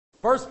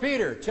1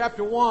 Peter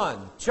chapter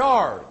 1,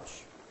 charge.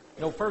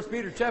 No, 1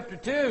 Peter chapter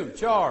 2,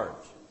 charge.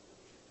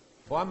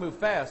 Well, I move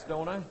fast,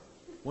 don't I?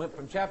 Went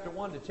from chapter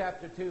 1 to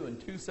chapter 2 in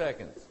 2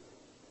 seconds.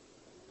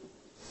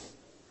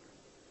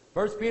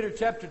 1 Peter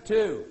chapter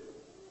 2.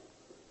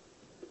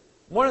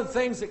 One of the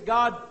things that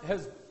God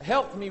has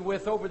helped me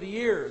with over the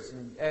years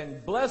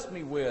and blessed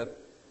me with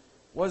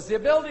was the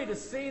ability to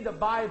see the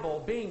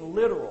Bible being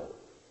literal.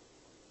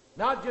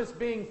 Not just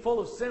being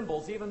full of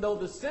symbols, even though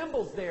the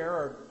symbols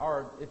there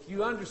are if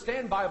you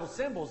understand Bible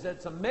symbols,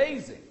 that's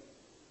amazing.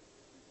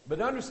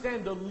 But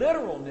understand the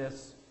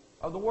literalness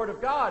of the Word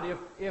of God.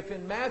 If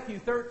in Matthew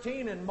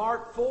 13 and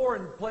Mark 4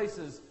 and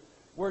places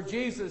where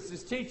Jesus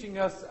is teaching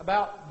us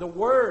about the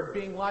Word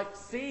being like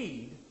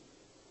seed,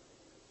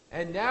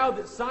 and now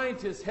that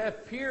scientists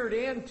have peered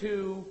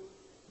into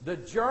the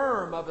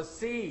germ of a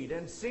seed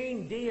and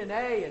seen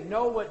DNA and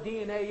know what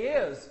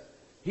DNA is,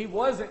 he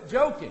wasn't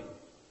joking.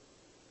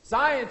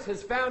 Science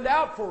has found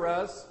out for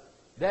us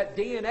that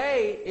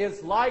DNA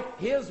is like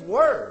His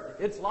Word.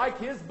 It's like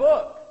His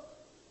book.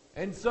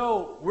 And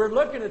so we're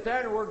looking at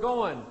that and we're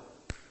going,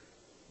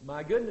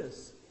 my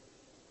goodness,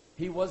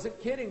 he wasn't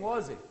kidding,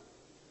 was he?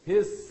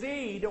 His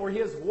seed or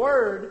His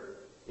Word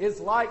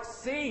is like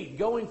seed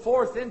going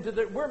forth into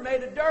the... We're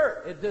made of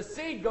dirt. The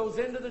seed goes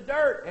into the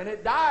dirt and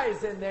it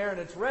dies in there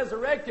and it's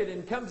resurrected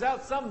and comes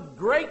out some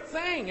great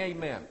thing.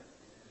 Amen.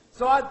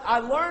 So I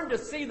learned to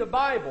see the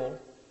Bible,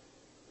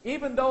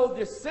 even though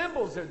the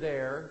symbols are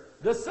there,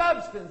 the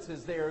substance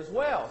is there as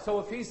well. So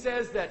if He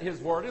says that His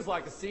Word is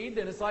like a seed,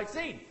 then it's like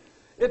seed.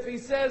 If He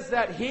says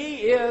that He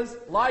is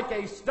like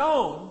a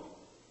stone,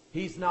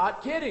 He's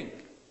not kidding.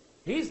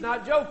 He's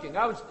not joking.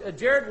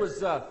 Jared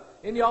was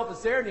in the office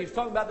there, and he was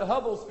talking about the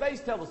Hubble Space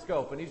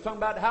Telescope, and he was talking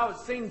about how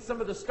it's seen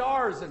some of the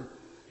stars, and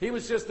he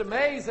was just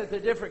amazed at the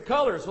different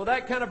colors. Well,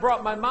 that kind of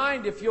brought my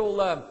mind, if you'll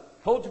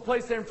hold your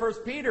place there in 1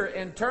 Peter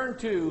and turn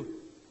to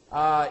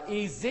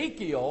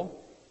Ezekiel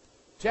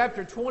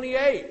chapter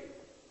 28.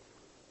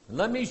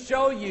 Let me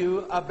show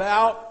you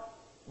about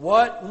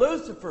what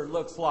Lucifer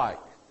looks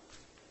like.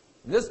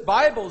 This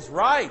Bible's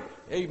right.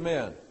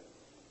 Amen.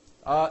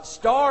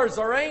 Stars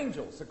are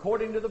angels,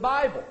 according to the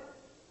Bible.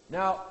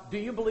 Now, do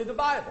you believe the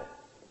Bible?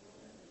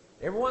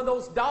 Every one of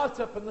those dots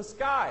up in the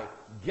sky,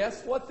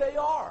 guess what they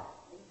are?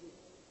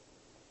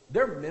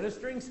 They're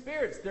ministering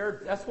spirits.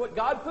 That's what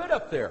God put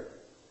up there.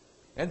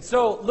 And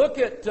so, look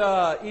at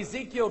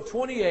Ezekiel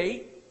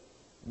 28,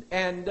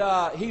 and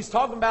he's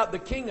talking about the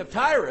king of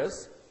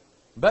Tyrus,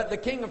 but the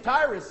king of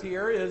Tyrus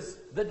here is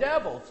the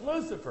devil. It's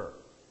Lucifer.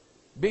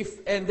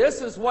 And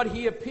this is what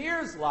he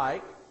appears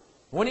like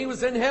when he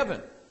was in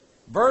heaven.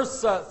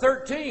 Verse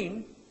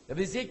 13 of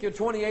Ezekiel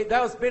 28,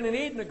 Thou hast been in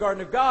Eden, the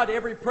garden of God,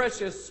 every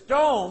precious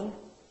stone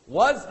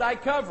was thy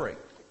covering.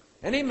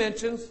 And he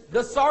mentions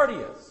the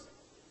sardius,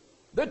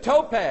 the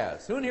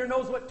topaz. Who in here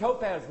knows what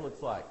topaz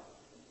looks like?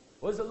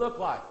 What does it look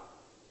like?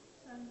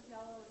 Some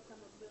yellow and some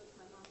are blue.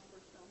 My mom's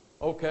first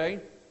stone. Okay.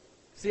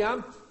 See,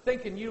 I'm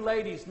thinking you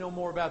ladies know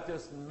more about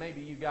this than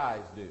maybe you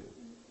guys do.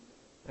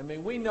 I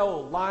mean, we know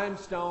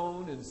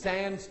limestone and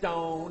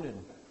sandstone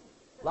and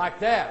like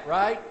that,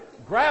 right?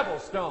 Gravel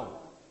stone,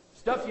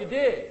 stuff you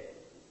dig.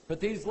 But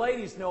these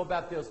ladies know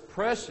about those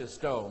precious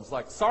stones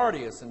like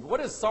sardius. And what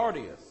is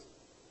sardius?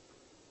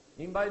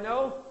 Anybody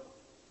know?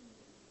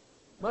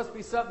 Must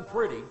be something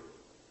pretty.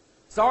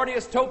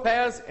 Sardius,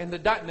 topaz, and the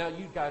diamond. Now,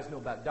 you guys know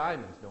about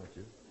diamonds, don't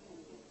you?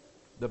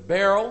 The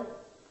beryl,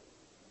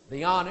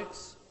 the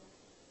onyx,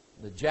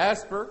 the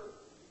jasper,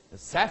 the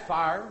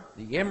sapphire,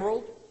 the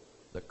emerald,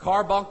 the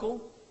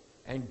carbuncle,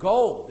 and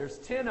gold. There's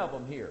 10 of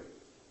them here.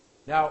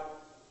 Now,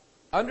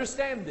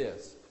 understand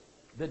this.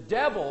 The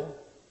devil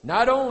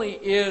not only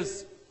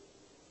is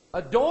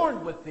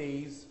adorned with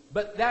these,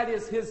 but that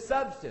is his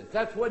substance.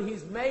 That's what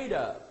he's made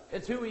of.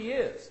 It's who he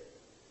is.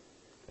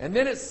 And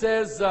then it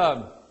says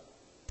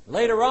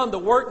later on, the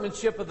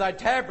workmanship of thy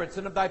tabrets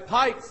and of thy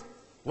pipes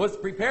was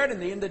prepared in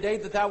thee in the day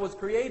that thou was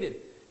created.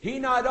 He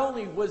not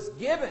only was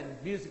given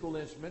musical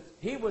instruments,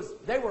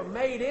 they were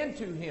made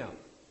into him.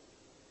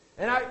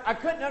 And I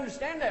couldn't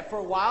understand that for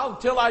a while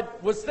until I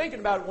was thinking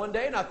about it one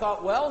day, and I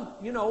thought, well,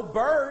 you know,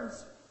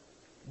 birds,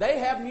 they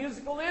have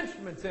musical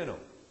instruments in them,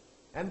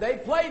 and they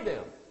play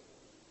them.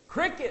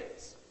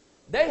 Crickets,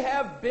 they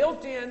have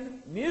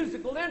built-in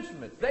musical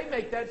instruments. They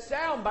make that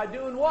sound by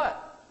doing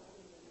what?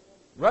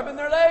 Rubbing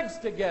their legs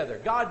together.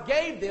 God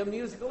gave them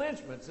musical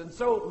instruments. And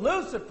so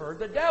Lucifer,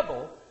 the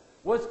devil,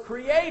 was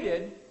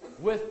created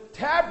with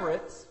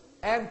tabrets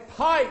and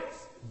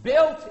pipes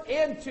built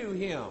into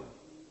him.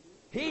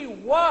 He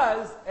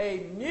was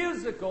a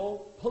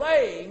musical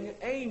playing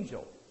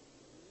angel.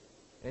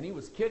 And he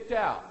was kicked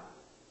out,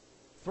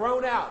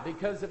 thrown out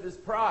because of his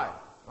pride.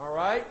 All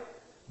right?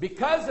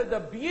 Because of the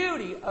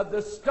beauty of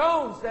the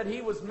stones that he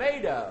was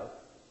made of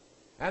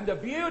and the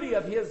beauty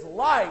of his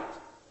light,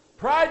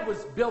 pride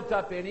was built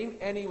up in him,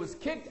 and he was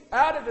kicked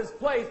out of his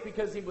place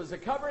because he was a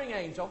covering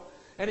angel,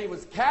 and he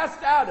was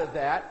cast out of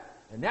that,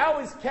 and now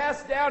he's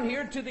cast down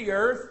here to the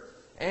earth,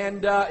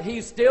 and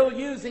he's still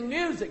using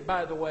music,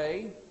 by the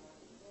way,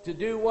 to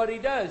do what he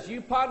does.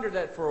 You ponder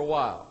that for a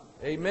while.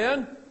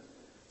 Amen?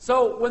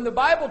 So when the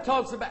Bible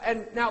talks about,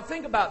 and now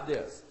think about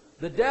this.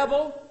 The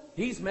devil,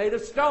 he's made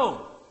of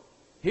stone.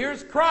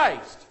 Here's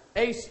Christ,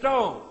 a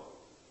stone.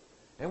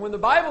 And when the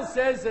Bible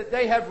says that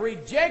they have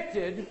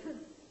rejected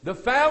the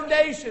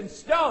foundation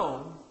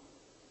stone,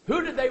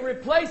 who did they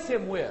replace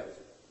him with?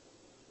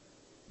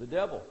 The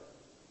devil.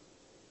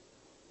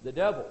 The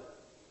devil.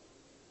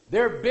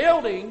 They're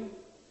building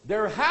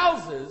their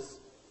houses,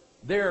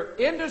 their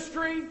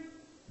industry,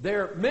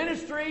 their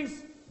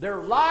ministries, their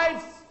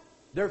lives,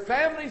 their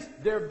families,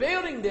 they're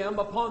building them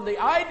upon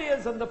the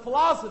ideas and the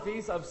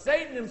philosophies of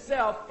Satan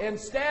himself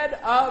instead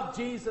of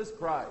Jesus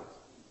Christ.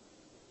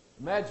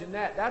 Imagine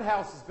that. That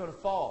house is going to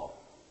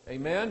fall.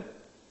 Amen?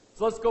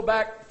 So let's go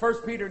back,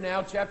 1 Peter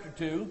now, chapter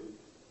 2.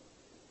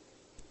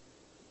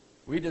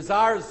 We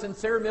desire the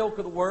sincere milk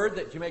of the word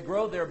that you may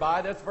grow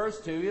thereby. That's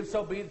verse 2. If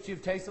so be that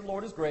you've tasted the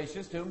Lord is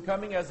gracious, to whom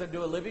coming as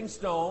unto a living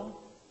stone,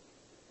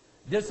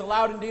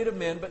 disallowed indeed of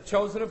men, but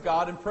chosen of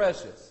God and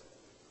precious.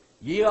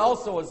 Ye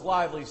also as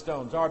lively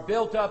stones are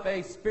built up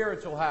a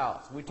spiritual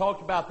house. We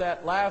talked about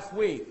that last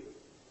week.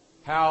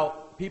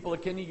 How people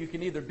you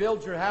can either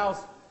build your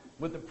house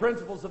with the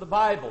principles of the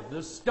Bible,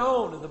 the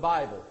stone of the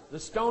Bible, the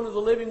stone of the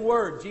living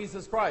word,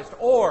 Jesus Christ,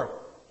 or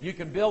you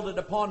can build it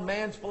upon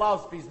man's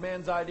philosophies,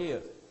 man's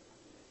ideas.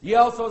 Ye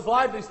also as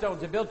lively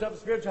stones have built up a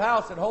spiritual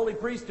house and holy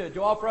priesthood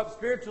to offer up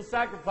spiritual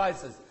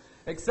sacrifices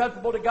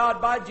acceptable to God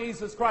by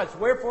Jesus Christ.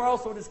 Wherefore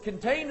also it is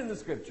contained in the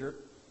Scripture,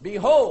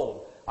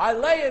 Behold, I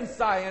lay in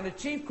Zion a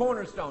chief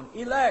cornerstone,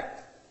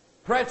 elect,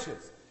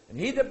 precious, and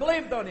he that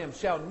believeth on him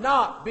shall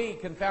not be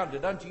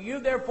confounded. Unto you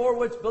therefore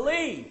which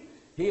believe,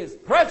 he is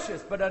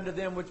precious, but unto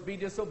them which be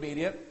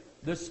disobedient,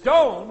 the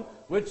stone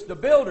which the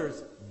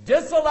builders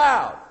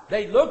disallowed.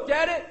 They looked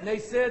at it and they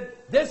said,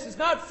 this is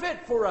not fit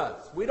for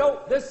us.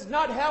 This is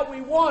not how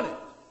we want it.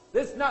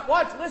 This is not,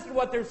 listen to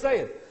what they're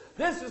saying.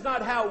 This is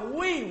not how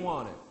we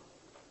want it.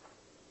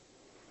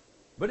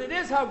 But it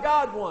is how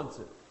God wants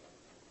it.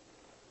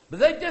 But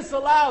they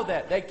disallowed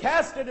that. They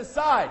cast it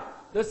aside.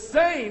 The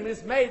same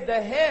is made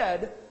the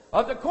head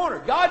of the corner.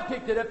 God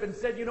picked it up and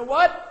said, you know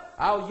what?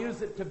 I'll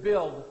use it to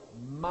build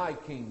my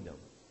kingdom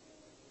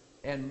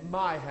and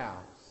my house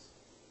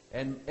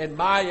and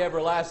my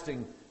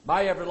everlasting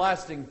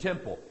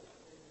temple.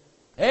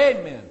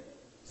 Amen.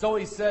 So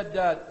he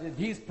said,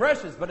 he's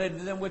precious, but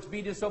unto them which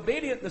be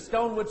disobedient, the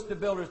stone which the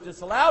builders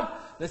disallowed,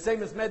 the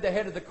same is made the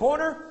head of the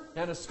corner,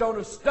 and a stone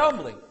of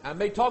stumbling. I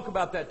may talk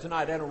about that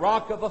tonight, and a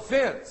rock of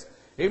offense.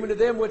 Even to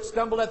them which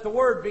stumble at the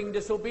word, being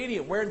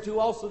disobedient, whereunto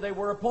also they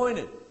were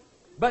appointed.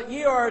 But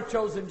ye are a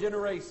chosen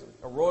generation,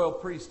 a royal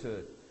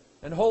priesthood,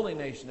 and holy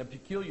nation, a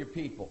peculiar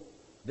people,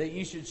 that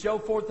ye should show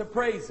forth the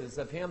praises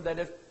of him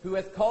who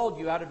hath called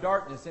you out of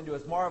darkness into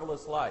his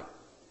marvelous light,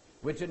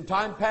 which in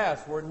time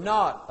past were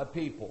not a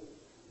people,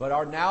 but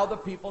are now the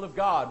people of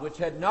God, which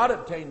had not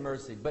obtained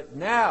mercy, but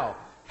now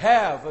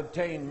have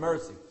obtained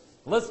mercy.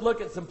 Let's look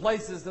at some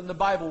places in the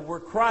Bible where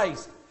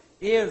Christ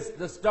is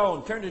the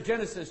stone. Turn to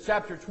Genesis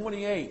chapter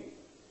 28.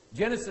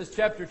 Genesis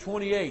chapter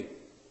 28.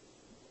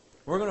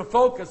 We're going to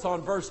focus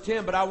on verse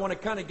 10, but I want to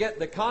kind of get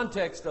the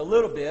context a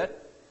little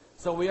bit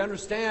so we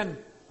understand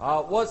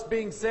what's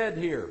being said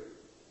here.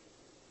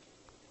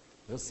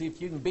 Let's see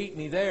if you can beat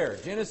me there.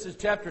 Genesis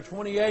chapter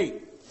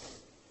 28.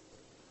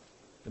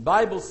 The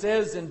Bible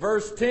says in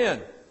verse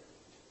 10,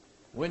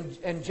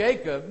 And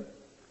Jacob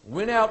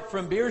went out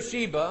from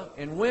Beersheba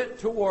and went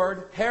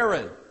toward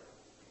Haran.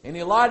 And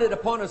he lighted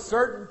upon a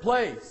certain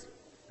place,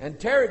 and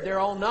tarried there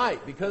all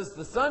night, because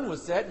the sun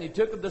was set. And he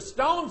took of the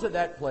stones of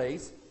that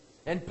place,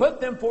 and put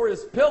them for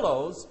his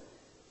pillows.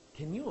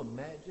 Can you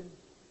imagine?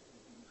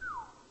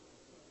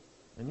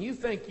 And you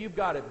think you've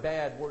got it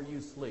bad where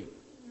you sleep.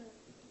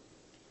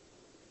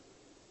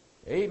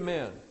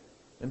 Amen.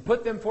 And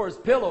put them for his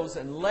pillows,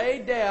 and lay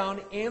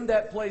down in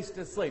that place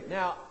to sleep.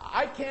 Now,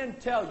 I can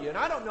tell you, and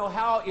I don't know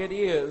how it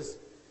is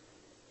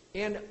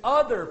in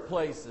other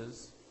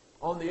places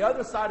on the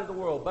other side of the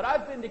world, but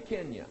I've been to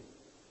Kenya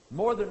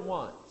more than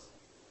once.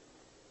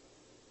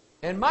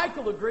 And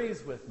Michael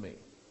agrees with me.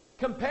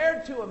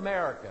 Compared to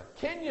America,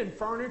 Kenyan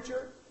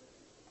furniture,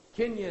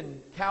 Kenyan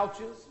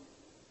couches,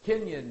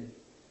 Kenyan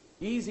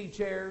easy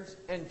chairs,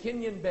 and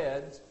Kenyan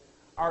beds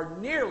are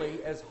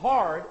nearly as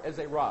hard as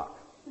a rock.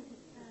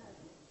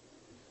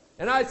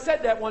 And I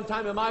said that one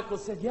time, and Michael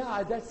said,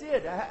 yeah, that's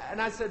it.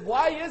 And I said,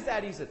 why is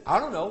that? He said, I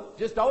don't know,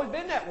 just always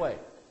been that way.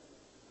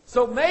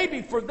 So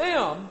maybe for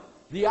them,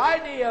 the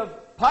idea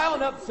of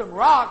piling up some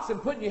rocks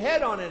and putting your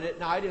head on it at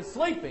night and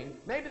sleeping,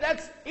 maybe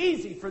that's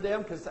easy for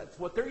them because that's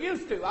what they're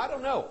used to. I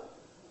don't know.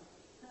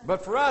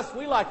 But for us,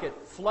 we like it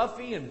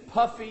fluffy and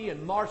puffy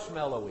and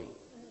marshmallowy.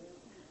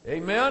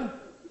 Amen?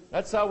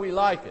 That's how we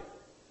like it.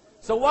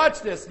 So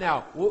watch this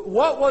now.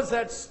 What was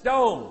that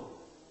stone?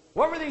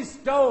 What were these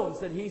stones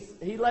that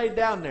he laid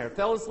down there?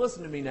 Fellas,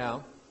 listen to me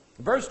now.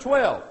 Verse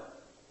 12.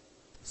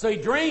 So he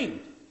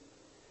dreamed.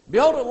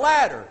 Behold, a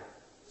ladder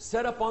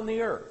set up on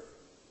the earth,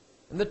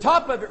 and the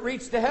top of it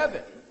reached to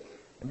heaven.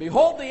 And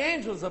behold, the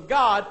angels of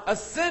God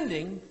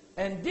ascending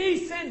and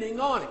descending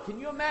on it. Can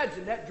you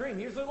imagine that dream?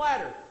 Here's a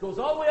ladder. Goes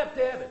all the way up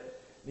to heaven.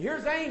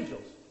 Here's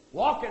angels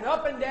walking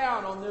up and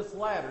down on this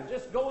ladder,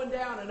 just going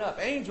down and up.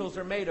 Angels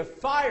are made of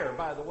fire,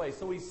 by the way.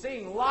 So he's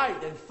seeing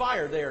light and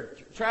fire there,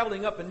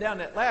 traveling up and down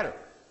that ladder.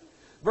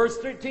 Verse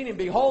 13, and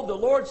behold, the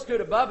Lord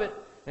stood above it,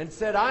 and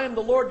said, I am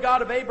the Lord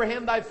God of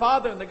Abraham thy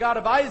father, and the God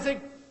of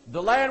Isaac.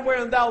 The land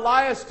wherein thou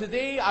liest, to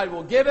thee I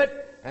will give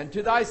it, and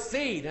to thy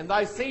seed. And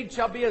thy seed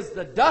shall be as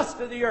the dust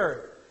of the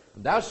earth.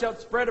 And thou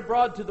shalt spread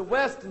abroad to the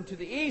west, and to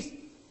the east,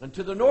 and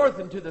to the north,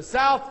 and to the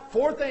south.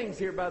 4 things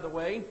here, by the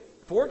way.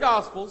 4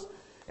 gospels.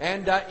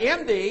 And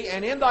in thee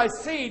and in thy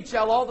seed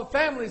shall all the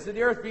families of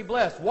the earth be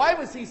blessed. Why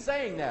was he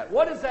saying that?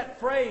 What is that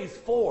phrase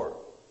for?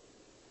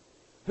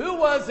 Who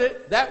was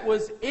it that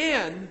was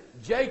in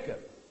Jacob?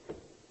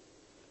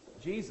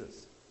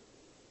 Jesus.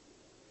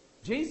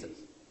 Jesus.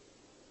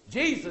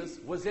 Jesus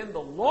was in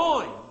the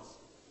loins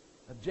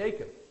of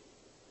Jacob.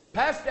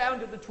 Passed down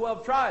to the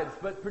 12 tribes,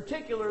 but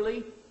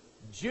particularly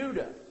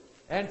Judah.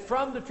 And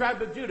from the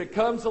tribe of Judah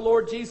comes the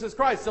Lord Jesus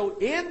Christ. So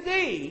in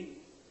thee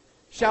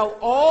shall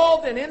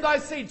all, and in thy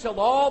seed shall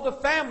all the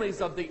families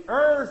of the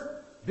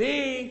earth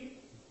be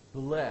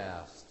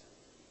blessed,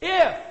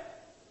 if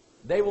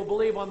they will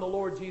believe on the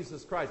Lord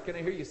Jesus Christ. Can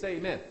I hear you say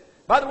amen?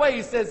 By the way,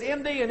 he says,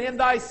 in thee and in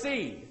thy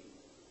seed.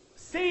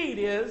 Seed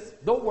is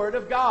the Word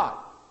of God.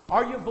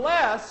 Are you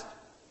blessed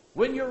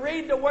when you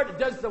read the Word?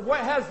 Has the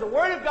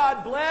Word of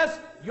God blessed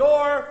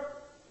your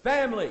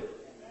family?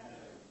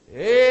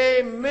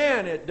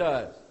 Amen, it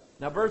does.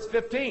 Now verse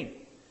 15.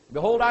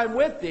 Behold, I am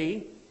with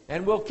thee,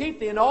 and will keep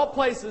thee in all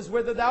places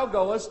whither thou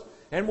goest,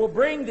 and will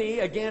bring thee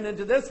again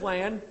into this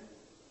land.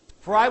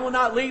 For I will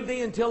not leave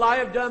thee until I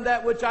have done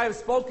that which I have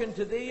spoken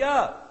to thee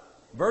of.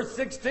 Verse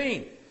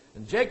 16.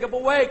 And Jacob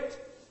awaked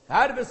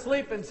out of his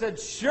sleep and said,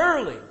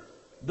 surely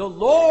the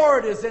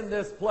Lord is in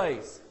this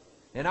place.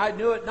 And I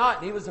knew it not.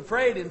 And he was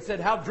afraid and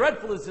said, how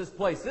dreadful is this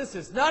place? This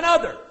is none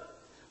other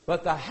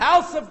but the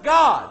house of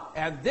God.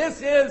 And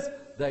this is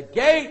the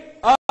gate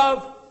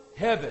of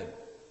heaven.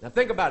 Now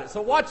think about it.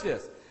 So watch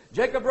this.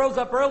 Jacob rose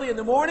up early in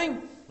the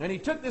morning, and he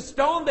took the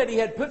stone that he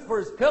had put for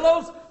his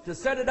pillows to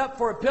set it up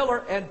for a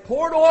pillar, and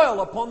poured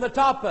oil upon the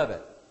top of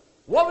it.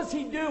 What was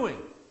he doing?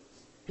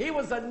 He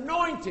was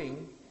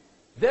anointing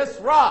this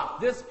rock,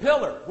 this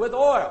pillar, with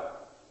oil.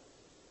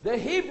 The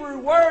Hebrew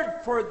word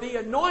for the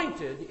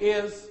anointed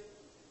is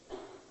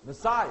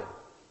Messiah.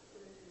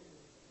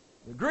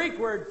 The Greek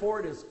word for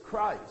it is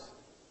Christ.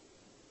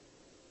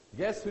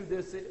 Guess who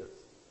this is?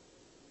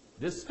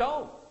 This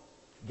stone.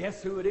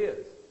 Guess who it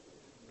is?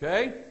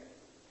 Okay?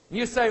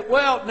 You say,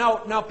 well,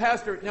 now,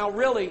 Pastor, now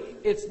really,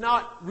 it's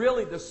not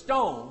really the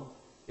stone.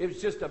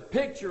 It's just a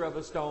picture of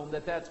a stone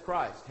that's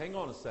Christ. Hang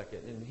on a second.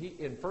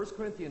 In 1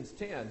 Corinthians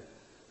 10,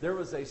 there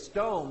was a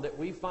stone that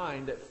we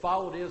find that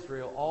followed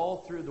Israel all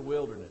through the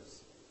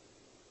wilderness.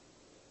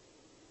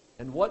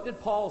 And what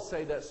did Paul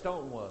say that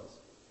stone was?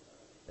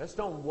 That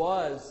stone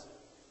was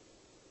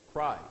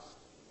Christ.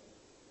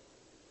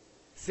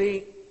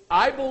 See,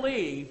 I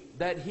believe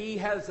that he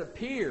has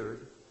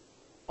appeared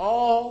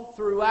all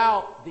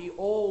throughout the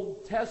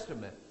Old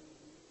Testament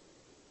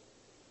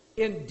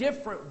in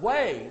different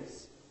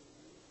ways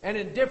and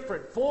in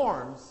different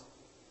forms,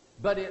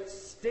 but it's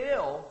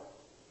still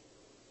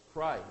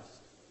Christ.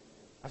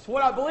 That's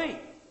what I believe.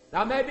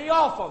 Now, I may be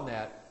off on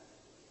that,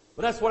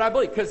 but that's what I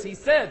believe. Because he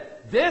said,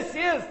 this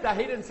is the,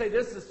 he didn't say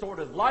this is sort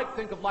of like,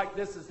 think of like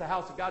this is the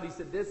house of God. He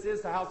said, this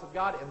is the house of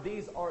God, and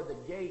these are the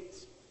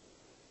gates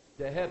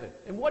to heaven.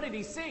 And what did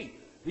he see?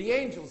 The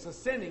angels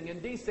ascending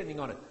and descending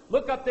on it.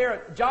 Look up there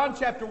at John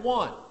chapter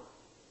 1.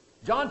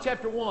 John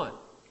chapter 1.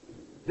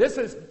 This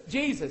is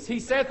Jesus. He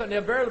saith unto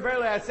them, verily,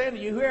 verily, I say unto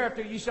you,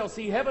 hereafter you shall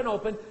see heaven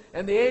open,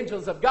 and the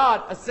angels of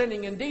God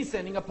ascending and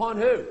descending upon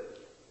who?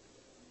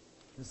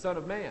 The Son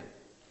of Man.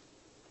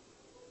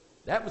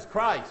 That was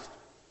Christ.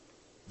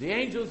 The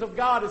angels of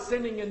God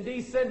ascending and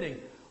descending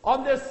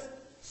on this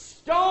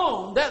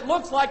stone that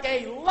looks like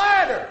a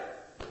ladder.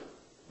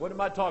 What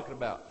am I talking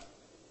about?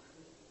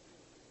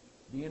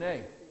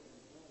 DNA.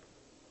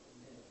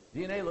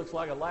 DNA looks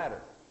like a ladder.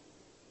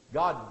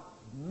 God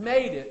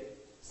made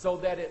it so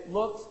that it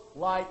looks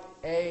like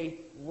a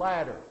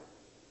ladder.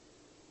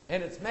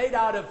 And it's made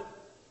out of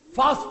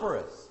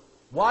phosphorus.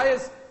 What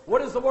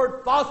does the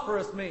word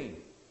phosphorus mean?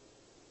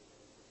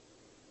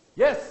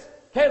 Yes,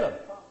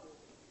 Caleb.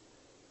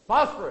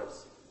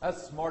 Phosphorus.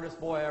 That's the smartest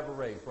boy I ever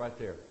raised right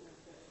there.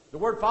 The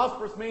word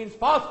phosphorus means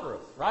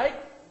phosphorus, right?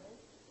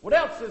 What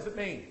else does it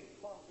mean?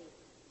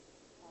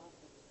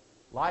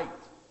 Light.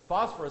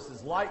 Phosphorus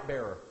is light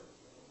bearer.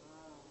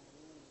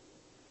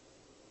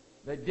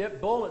 They dip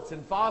bullets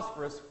in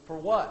phosphorus for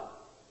what?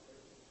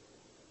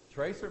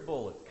 Tracer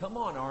bullets. Come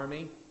on,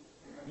 Army.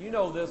 You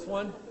know this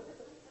one.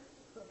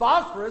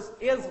 Phosphorus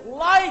is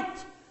light.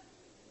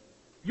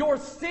 Your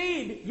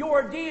seed,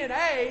 your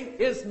DNA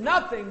is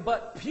nothing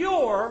but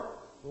pure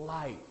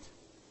light.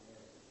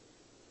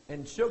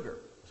 And sugar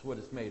is what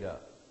it's made of.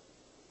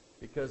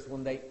 Because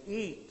when they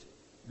eat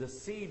the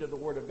seed of the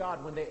Word of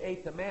God, when they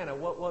ate the manna,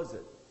 what was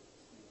it?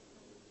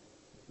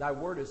 Thy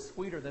word is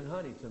sweeter than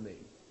honey to me.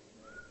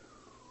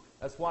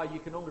 That's why you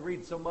can only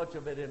read so much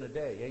of it in a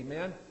day.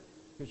 Amen?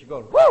 Because you're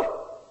going,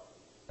 whoo!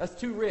 That's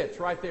too rich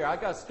right there. I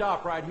got to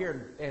stop right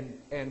here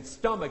and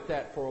stomach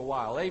that for a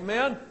while.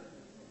 Amen?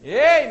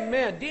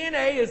 Amen.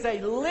 DNA is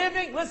a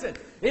living, listen,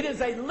 it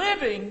is a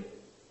living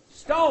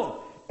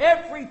stone.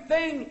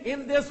 Everything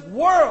in this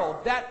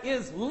world that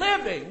is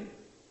living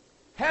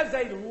has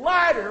a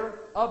ladder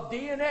of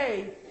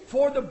DNA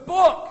for the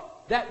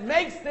book that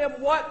makes them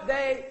what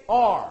they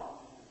are.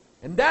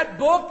 And that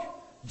book,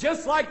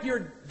 just like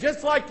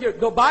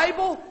the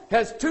Bible,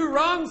 has two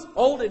rungs,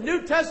 Old and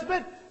New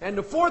Testament, and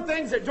the four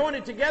things that join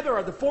it together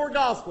are the four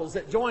Gospels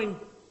that join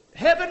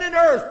heaven and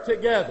earth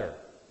together.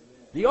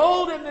 The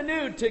Old and the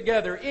New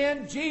together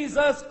in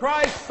Jesus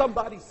Christ.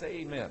 Somebody say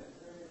amen.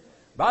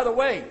 By the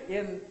way,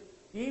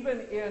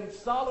 even in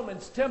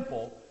Solomon's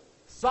temple,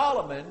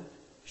 Solomon,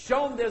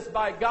 shown this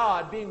by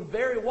God, being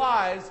very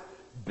wise,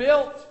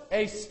 built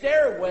a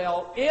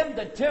stairwell in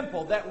the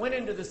temple that went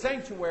into the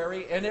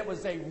sanctuary, and it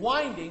was a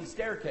winding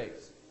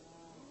staircase.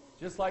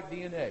 Just like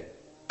DNA.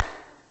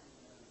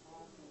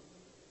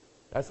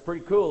 That's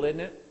pretty cool, isn't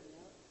it?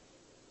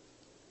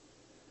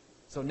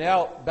 So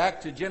now,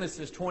 back to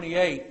Genesis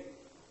 28,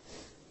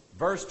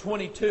 verse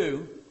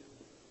 22.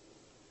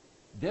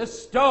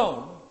 This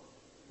stone,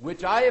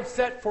 which I have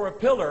set for a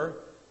pillar,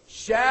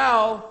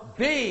 shall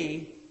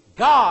be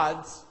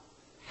God's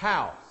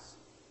house.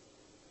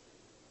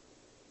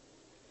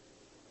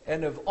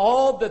 And of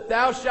all that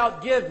thou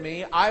shalt give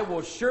me, I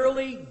will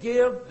surely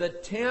give the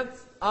 10th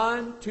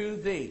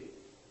unto thee.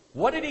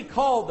 What did he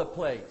call the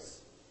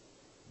place?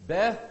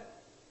 Bethel.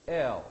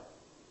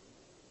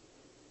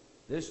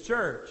 This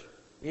church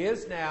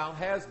is now,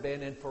 has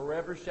been, and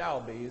forever shall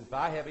be, if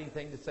I have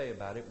anything to say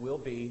about it, will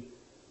be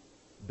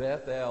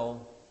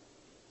Bethel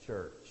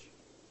Church.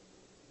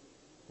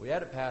 We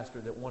had a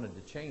pastor that wanted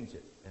to change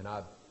it, and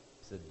I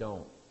said,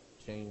 don't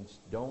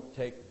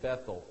take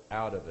Bethel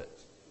out of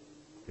it.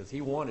 Because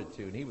he wanted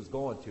to, and he was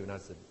going to, and I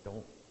said,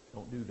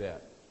 don't do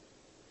that.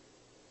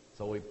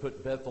 So we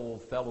put Bethel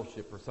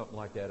Fellowship or something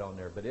like that on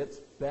there. But it's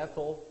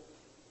Bethel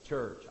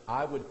Church.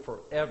 I would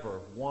forever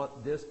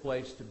want this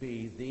place to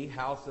be the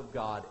house of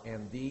God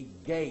and the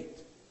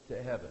gate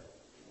to heaven.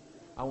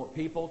 I want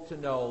people to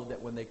know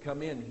that when they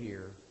come in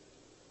here,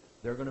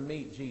 they're going to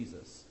meet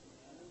Jesus.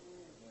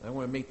 They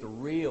want to meet the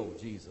real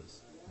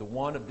Jesus, the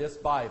one of this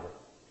Bible.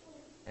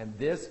 And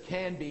this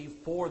can be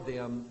for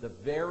them the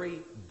very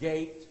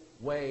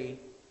gateway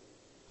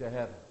to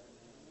heaven.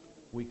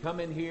 We come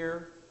in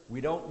here,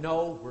 we don't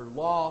know, we're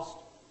lost,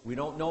 we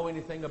don't know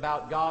anything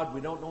about God, we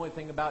don't know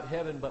anything about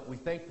heaven, but we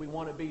think we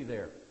want to be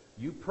there.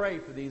 You pray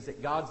for these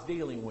that God's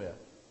dealing with,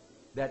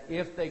 that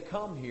if they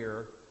come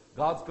here,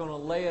 God's going to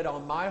lay it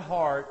on my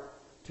heart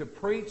to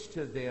preach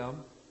to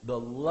them the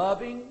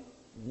loving,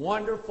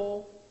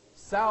 wonderful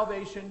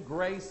salvation,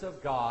 grace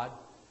of God,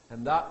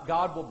 and that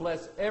God will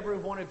bless every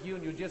one of you,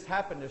 and you just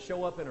happen to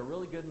show up in a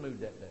really good mood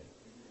that day.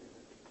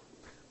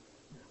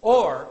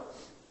 Or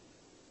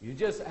you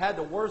just had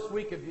the worst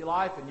week of your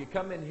life, and you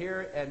come in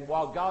here, and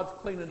while God's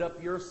cleaning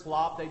up your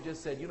slop, they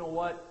just said, you know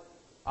what?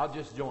 I'll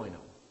just join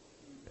them.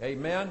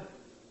 Amen?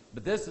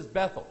 But this is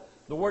Bethel.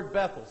 The word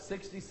Bethel,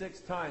 66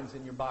 times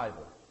in your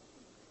Bible.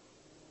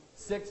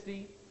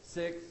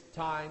 66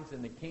 times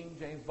in the King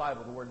James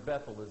Bible, the word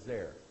Bethel is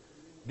there.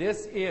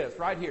 This is,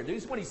 right here, do you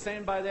see what he's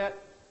saying by that?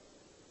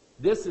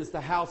 This is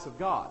the house of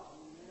God.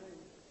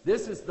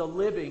 This is the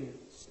living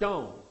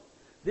stone.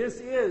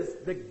 This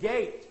is the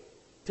gate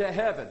to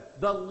heaven.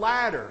 The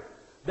ladder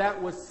that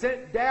was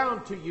sent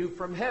down to you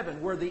from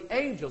heaven, where the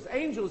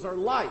angels are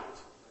light.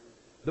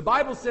 The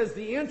Bible says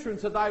the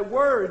entrance of thy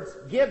words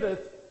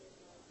giveth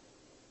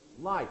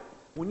light.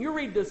 When you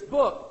read this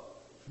book,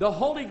 the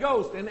Holy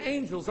Ghost and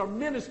angels are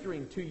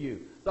ministering to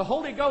you. The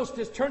Holy Ghost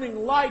is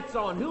turning lights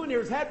on. Who in here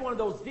has had one of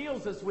those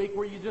deals this week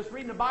where you just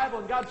reading the Bible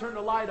and God turned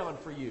a light on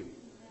for you?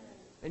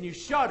 And you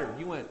shuddered.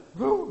 You went,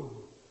 whoo,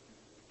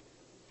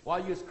 while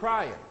you was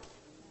crying.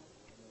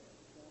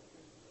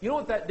 You know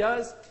what that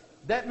does?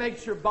 That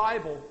makes your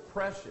Bible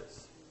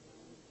precious.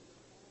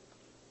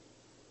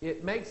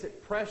 It makes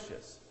it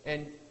precious.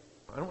 And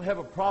I don't have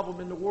a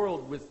problem in the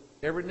world with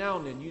every now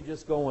and then you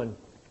just going,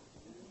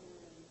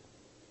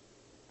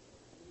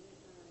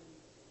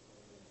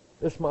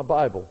 this is my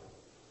Bible.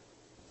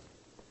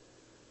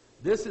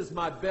 This is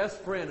my best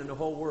friend in the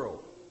whole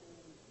world.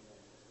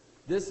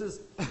 This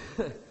is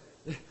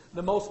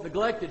the most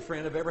neglected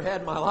friend I've ever had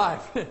in my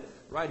life.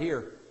 Right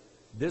here.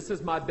 This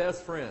is my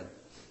best friend.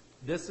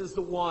 This is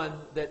the one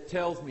that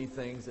tells me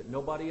things that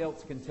nobody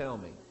else can tell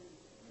me.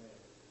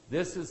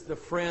 This is the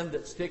friend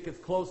that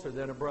sticketh closer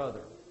than a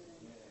brother.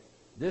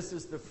 This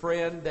is the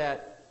friend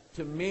that,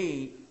 to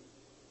me,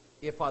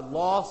 if I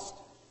lost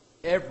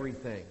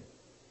everything,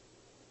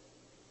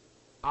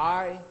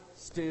 I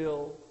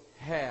still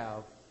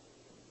have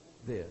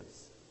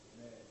this.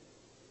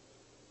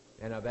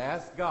 And I've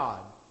asked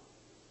God,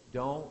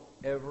 don't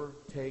ever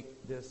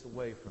take this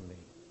away from me.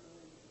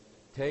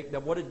 Now,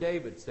 what did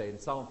David say in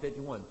Psalm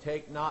 51?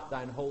 Take not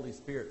thine Holy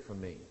Spirit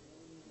from me.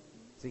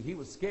 See, he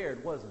was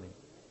scared, wasn't he?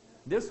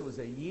 This was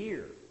a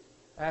year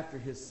after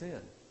his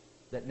sin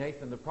that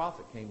Nathan the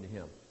prophet came to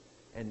him.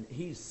 And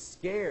he's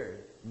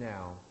scared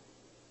now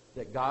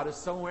that God is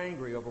so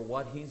angry over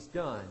what He's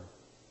done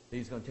that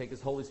He's going to take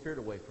His Holy Spirit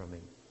away from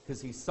him.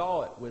 Because He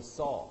saw it with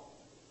Saul.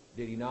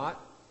 Did He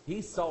not?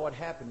 He saw what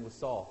happened with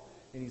Saul.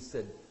 And He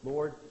said,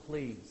 Lord,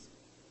 please,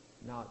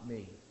 not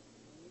me.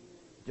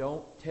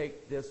 Don't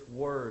take this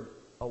word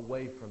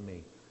away from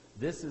me.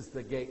 This is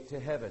the gate to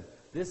heaven.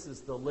 This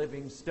is the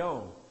living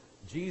stone.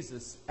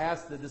 Jesus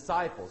asked the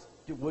disciples,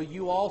 will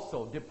you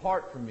also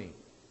depart from me?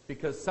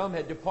 Because some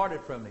had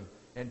departed from Him.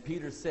 And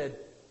Peter said,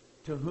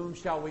 to whom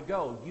shall we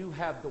go? You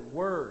have the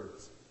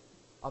words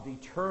of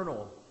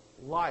eternal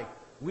life.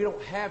 We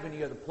don't have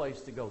any other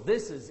place to go.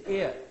 This is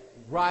it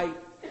right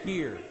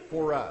here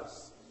for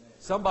us.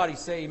 Somebody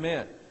say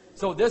amen.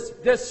 So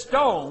this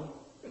stone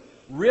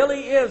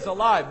really is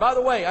alive. By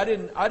the way, I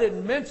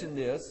didn't mention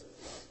this,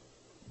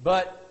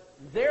 but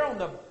there on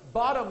the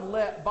bottom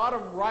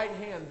right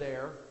hand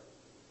there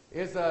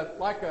is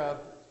like a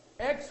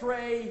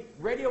X-ray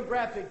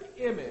radiographic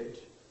image.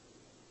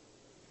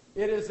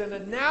 It is an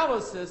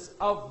analysis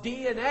of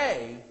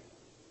DNA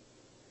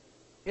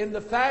in the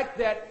fact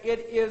that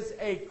it is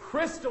a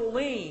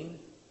crystalline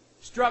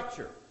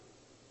structure.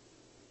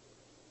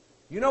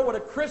 You know what a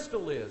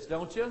crystal is,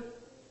 don't you?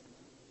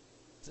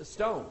 It's a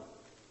stone.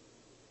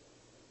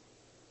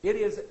 It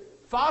is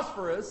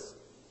phosphorus.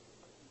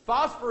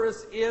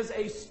 Phosphorus is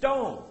a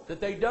stone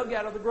that they dug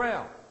out of the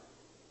ground.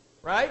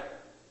 Right?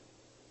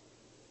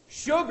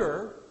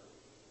 Sugar,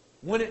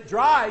 when it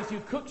dries,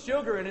 you cook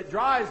sugar and it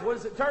dries, what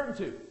does it turn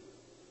to?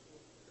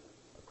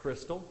 A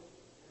crystal.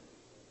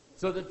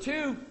 So the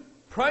two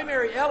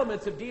primary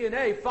elements of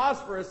DNA,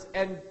 phosphorus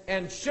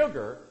and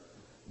sugar,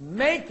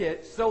 make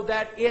it so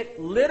that it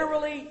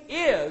literally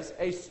is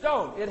a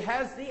stone. It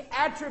has the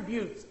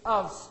attributes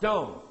of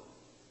stone.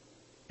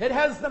 It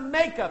has the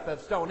makeup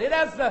of stone. It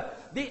has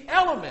the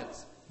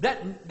elements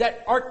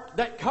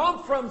that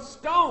come from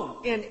stone.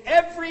 In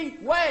every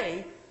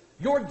way,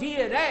 your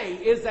DNA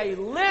is a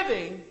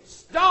living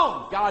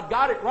stone. God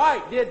got it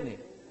right, didn't He?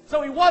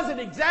 So He wasn't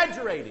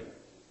exaggerating.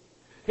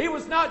 He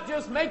was not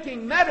just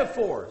making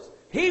metaphors.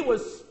 He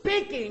was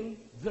speaking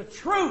the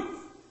truth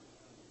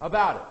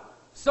about it.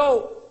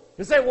 So,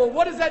 you say, well,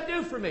 what does that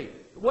do for me?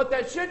 What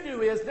that should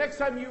do is, next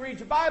time you read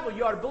your Bible,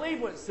 you ought to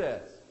believe what it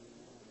says.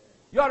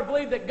 You ought to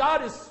believe that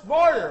God is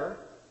smarter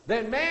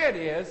than man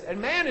is,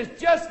 and man is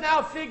just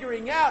now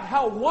figuring out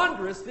how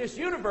wondrous this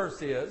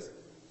universe is.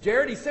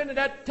 Jared, he's sending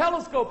that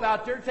telescope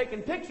out there,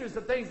 taking pictures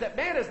of things that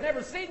man has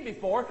never seen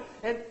before,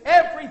 and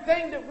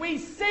everything that we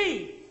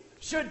see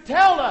should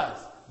tell us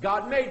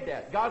God made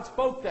that, God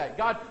spoke that,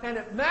 and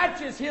it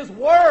matches His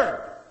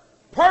Word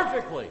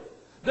perfectly.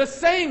 The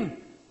same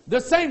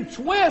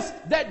twist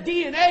that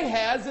DNA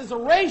has is a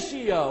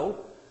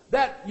ratio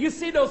that, you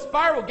see those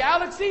spiral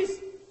galaxies?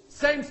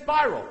 Same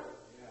spiral.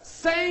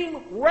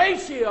 Same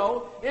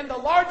ratio in the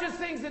largest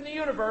things in the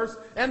universe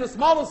and the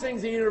smallest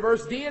things in the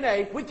universe,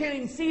 DNA. We can't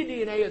even see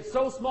DNA, it's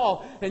so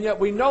small, and yet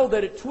we know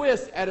that it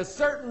twists at a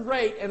certain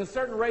rate and a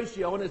certain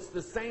ratio, and it's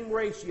the same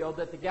ratio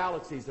that the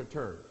galaxies are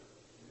turned.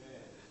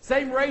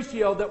 Same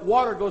ratio that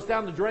water goes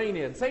down the drain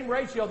in. Same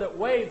ratio that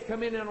waves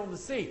come in and on the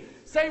sea.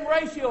 Same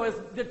ratio as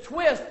the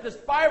twist, the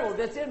spiral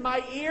that's in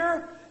my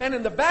ear and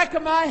in the back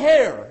of my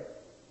hair.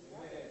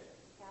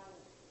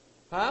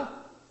 Huh?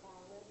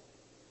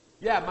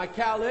 Yeah, my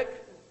cowlick.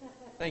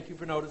 Thank you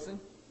for noticing.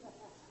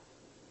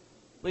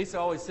 Lisa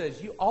always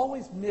says, you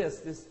always miss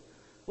this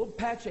little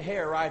patch of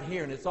hair right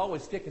here, and it's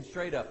always sticking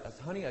straight up. I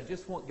said, honey, I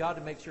just want God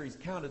to make sure He's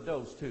counted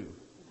those too.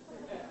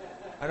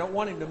 I don't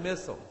want Him to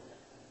miss them.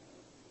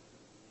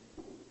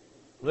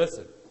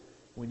 Listen,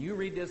 when you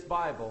read this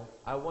Bible,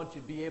 I want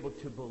you to be able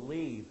to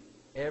believe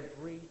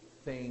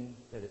everything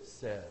that it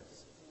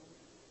says.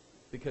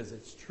 Because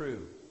it's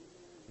true.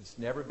 It's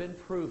never been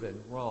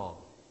proven wrong.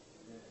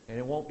 And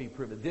it won't be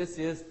proven. This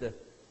is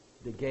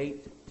the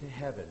gate to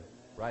heaven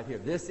right here.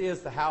 This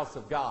is the house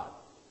of God.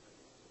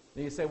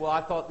 And you say, well, I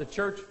thought the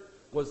church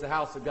was the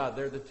house of God.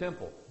 They're the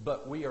temple.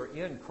 But we are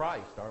in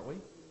Christ, aren't we?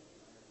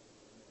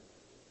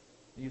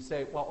 You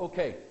say, well,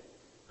 okay.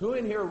 Who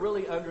in here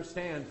really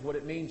understands what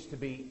it means to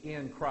be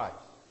in Christ?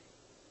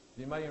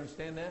 Does anybody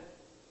understand that?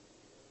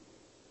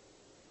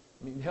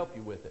 I mean, help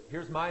you with it.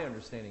 Here's my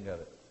understanding of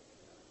it.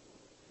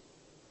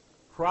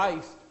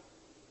 Christ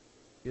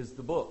is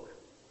the book,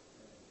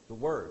 the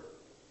Word.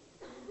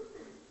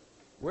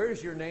 Where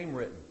is your name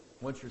written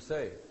once you're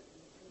saved?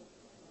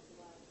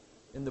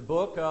 In the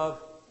book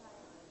of,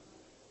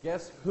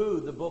 guess who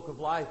the book of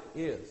life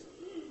is?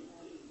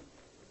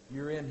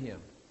 You're in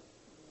Him.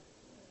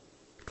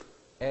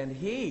 And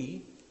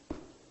He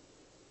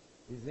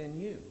is in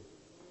you.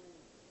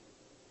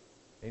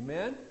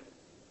 Amen?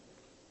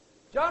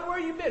 John, where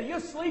you been? You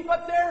asleep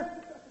up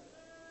there?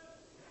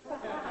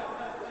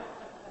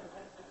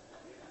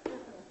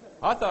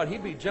 I thought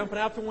he'd be jumping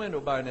out the window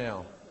by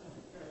now.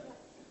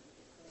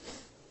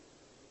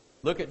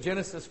 Look at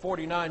Genesis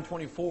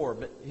 49:24.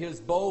 But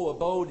his bow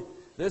abode.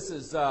 This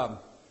is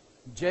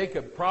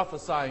Jacob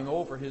prophesying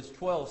over his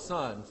 12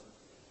 sons.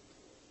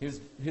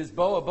 His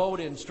bow abode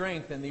in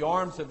strength, and the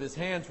arms of his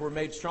hands were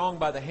made strong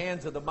by the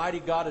hands of the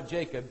mighty God of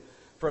Jacob.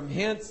 from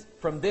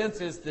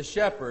thence is the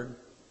shepherd.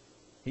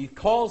 He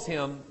calls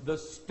him the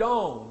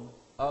stone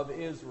of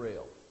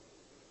Israel.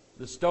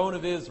 The stone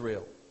of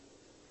Israel.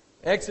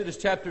 Exodus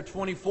chapter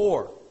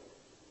 24.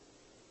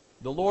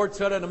 The Lord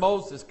said unto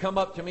Moses, Come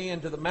up to me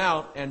into the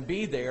mount, and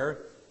be there,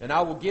 and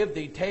I will give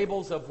thee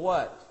tables of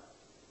what?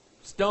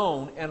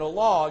 Stone, and a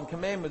law and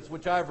commandments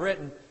which I have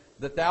written,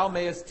 that thou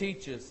mayest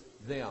teachest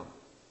them.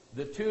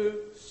 The 2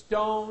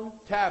 stone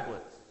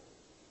tablets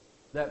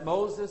that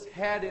Moses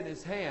had in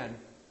his hand,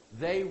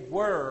 they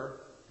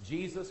were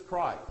Jesus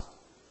Christ.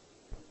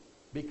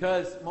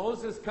 Because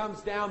Moses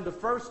comes down the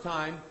first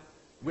time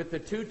with the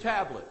 2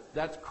 tablets.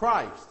 That's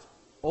Christ,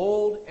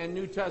 Old and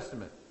New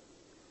Testament.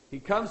 He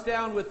comes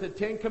down with the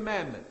 10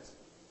 commandments.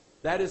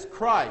 That is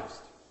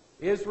Christ.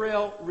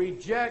 Israel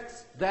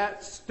rejects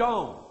that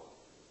stone.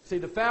 See,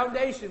 the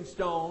foundation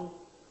stone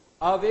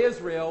of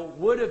Israel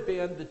would have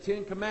been the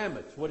 10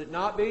 commandments. Would it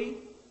not be?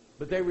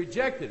 But they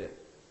rejected it.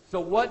 So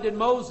what did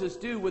Moses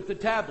do with the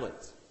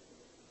tablets?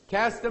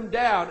 Cast them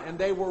down, and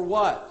they were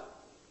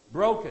what?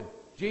 Broken.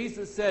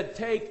 Jesus said,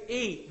 Take,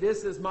 eat.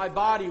 This is my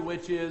body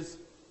which is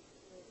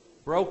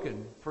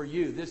broken for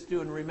you. This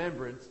do in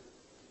remembrance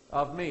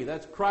of me.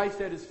 That's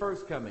Christ at his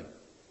first coming.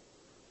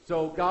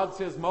 So God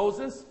says,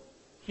 Moses,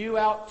 hew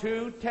out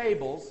 2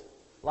 tables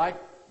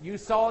like you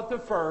saw at the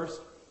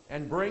first,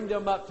 and bring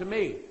them up to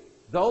me.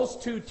 Those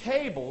 2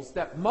 tables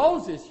that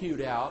Moses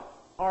hewed out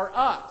are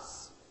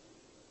us.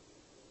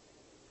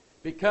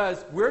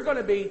 Because we're going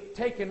to be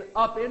taken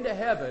up into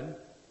heaven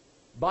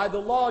by the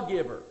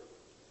lawgiver.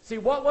 See,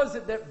 what was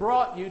it that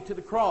brought you to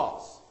the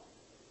cross?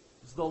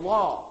 It was the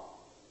law.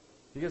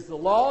 Because the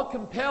law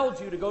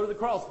compelled you to go to the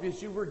cross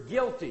because you were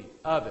guilty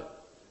of it.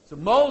 So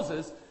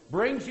Moses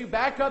brings you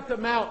back up the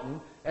mountain,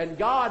 and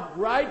God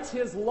writes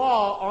his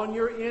law on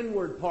your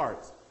inward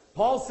parts.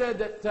 Paul said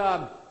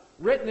that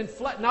written in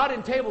not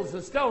in tables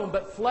of stone,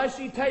 but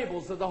fleshy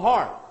tables of the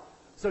heart.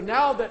 So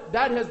now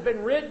that has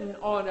been written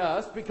on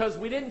us, because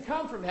we didn't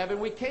come from heaven,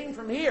 we came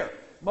from here.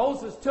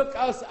 Moses took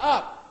us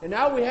up, and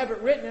now we have it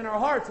written in our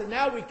hearts, and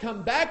now we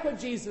come back with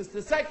Jesus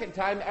the second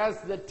time as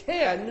the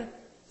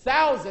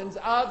 10,000s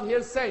of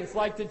his saints,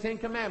 like the 10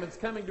 commandments,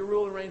 coming to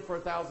rule and reign for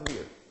 1,000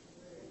 years.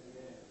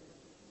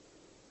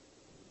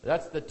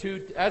 That's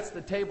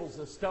the tables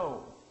of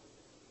stone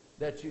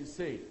that you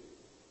see.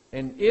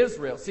 And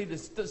Israel, see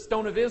the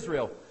stone of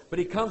Israel. But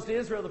he comes to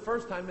Israel the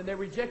first time and they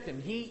reject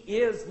him. He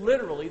is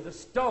literally the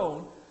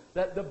stone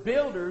that the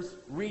builders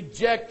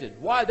rejected.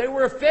 Why? They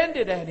were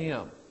offended at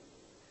him.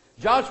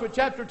 Joshua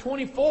chapter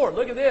 24,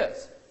 look at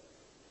this.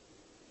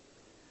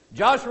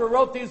 Joshua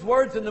wrote these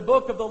words in the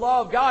book of the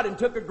law of God, and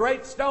took a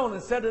great stone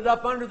and set it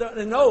up under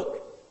an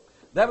oak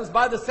that was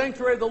by the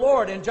sanctuary of the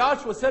Lord. And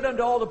Joshua said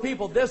unto all the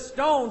people, This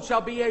stone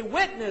shall be a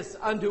witness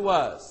unto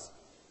us.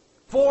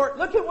 For,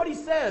 look at what he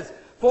says,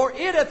 For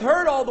it hath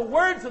heard all the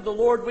words of the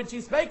Lord which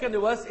he spake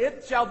unto us.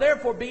 It shall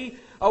therefore be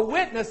a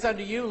witness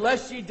unto you,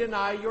 lest ye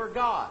deny your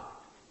God.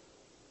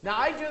 Now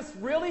I just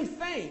really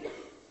think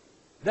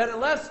that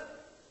unless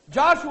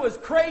Joshua is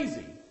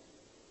crazy,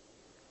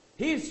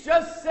 he's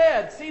just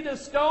said, see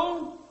this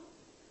stone?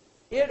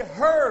 It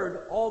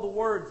heard all the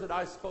words that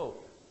I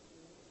spoke.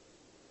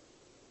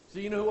 So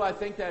you know who I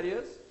think that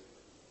is?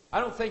 I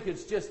don't think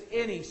it's just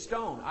any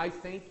stone. I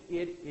think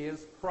it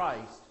is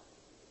Christ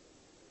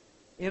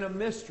in a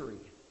mystery.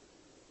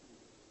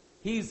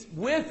 He's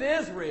with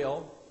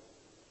Israel,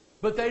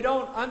 but they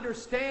don't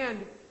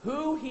understand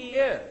who he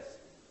is.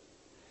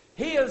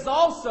 He is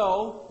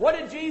also, what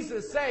did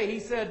Jesus say? He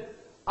said,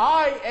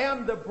 I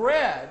am the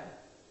bread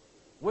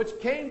which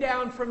came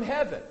down from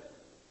heaven.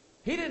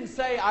 He didn't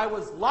say I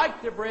was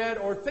like the bread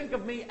or think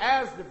of me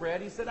as the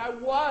bread. He said I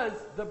was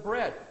the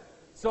bread.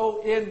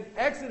 So in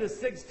Exodus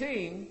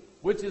 16,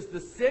 which is the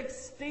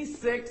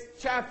 66th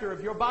chapter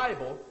of your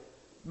Bible,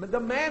 the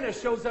manna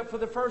shows up for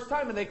the first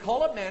time, and they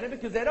call it manna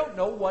because they don't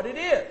know what it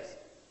is.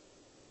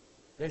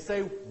 They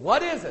say,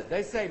 what is it?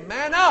 They say,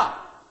 manna.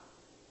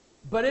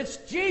 But it's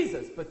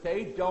Jesus, but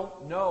they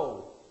don't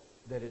know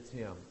that it's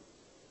him.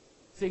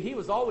 See, he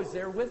was always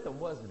there with them,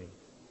 wasn't he?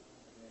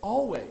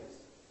 Always.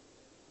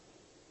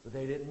 But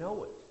they didn't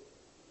know it.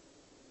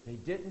 They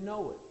didn't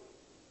know it.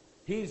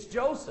 He's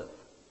Joseph,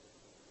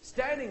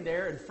 standing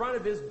there in front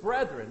of his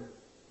brethren.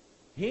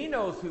 He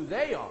knows who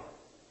they are.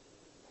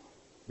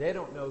 They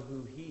don't know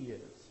who he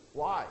is.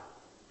 Why?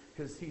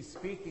 Because he's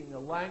speaking a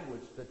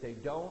language that they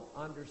don't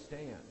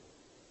understand.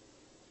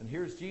 And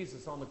here's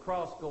Jesus on the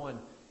cross going,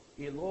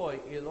 Eloi,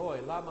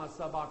 Eloi, lama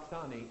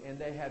sabachthani, and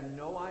they had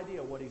no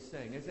idea what he's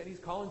saying. They said he's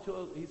calling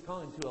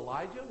to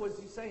Elijah. What is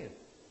he saying?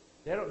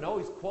 They don't know.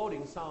 He's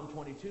quoting Psalm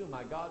 22.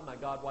 My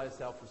God, why hast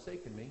thou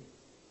forsaken me?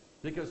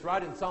 Because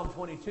right in Psalm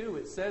 22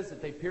 it says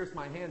that they pierced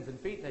my hands and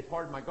feet, and they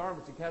parted my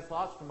garments and cast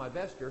lots from my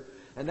vesture.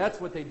 And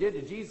that's what they did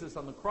to Jesus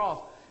on the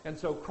cross. And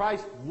so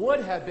Christ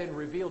would have been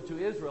revealed to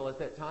Israel at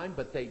that time,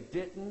 but they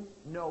didn't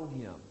know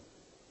him.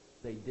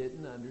 They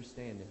didn't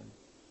understand him.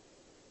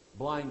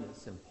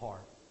 Blindness in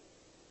part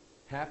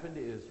happened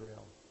to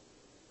Israel,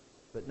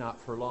 but not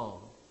for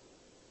long.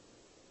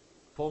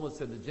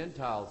 Fullness of the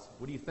Gentiles,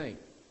 what do you think?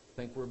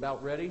 Think we're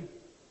about ready?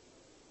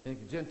 Think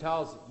the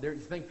Gentiles, you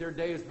think their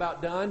day is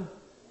about done?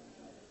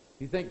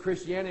 You think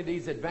Christianity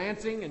is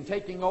advancing and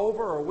taking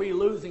over, or are we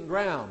losing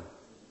ground?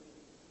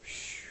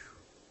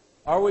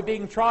 Are we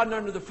being trodden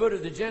under the foot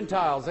of the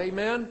Gentiles?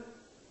 Amen?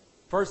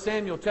 1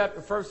 Samuel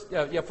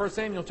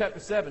chapter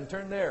 7.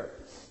 Turn there.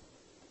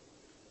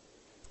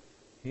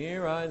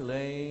 Here I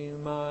lay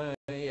my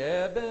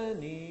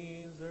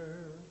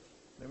Ebenezer.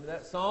 Remember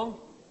that song?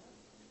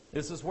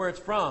 This is where it's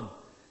from.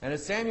 And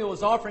as Samuel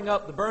was offering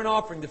up the burnt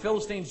offering, the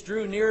Philistines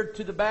drew near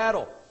to the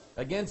battle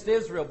against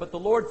Israel. But the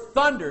Lord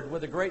thundered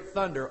with a great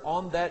thunder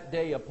on that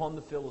day upon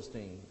the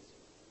Philistines.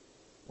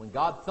 When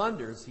God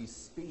thunders, He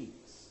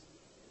speaks.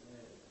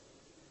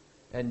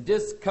 And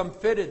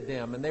discomfited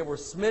them, and they were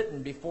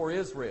smitten before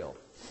Israel.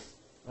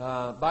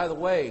 By the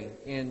way,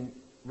 in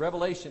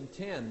Revelation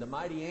 10, the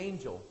mighty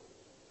angel,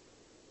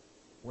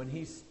 when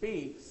he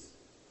speaks,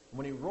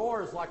 when he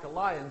roars like a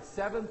lion,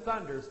 7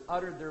 thunders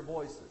uttered their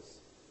voices.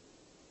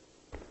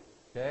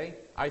 Okay?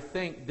 I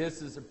think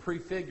this is a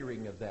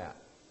prefiguring of that.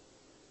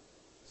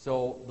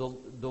 So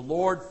the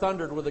Lord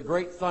thundered with a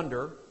great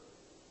thunder.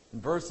 In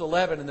verse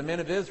 11, and the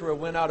men of Israel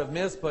went out of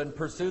Mizpah and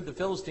pursued the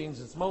Philistines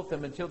and smote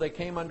them until they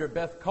came under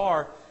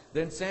Beth-kar.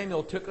 Then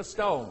Samuel took a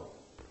stone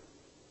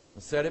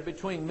and set it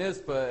between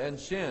Mizpah and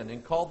Shin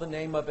and called the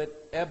name of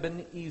it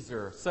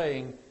Ebenezer,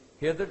 saying,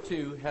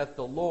 Hitherto hath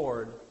the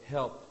Lord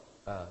helped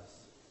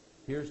us.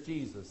 Here's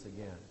Jesus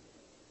again.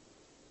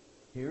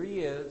 Here He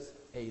is,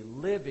 a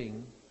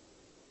living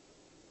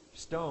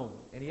stone.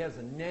 And He has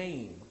a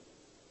name.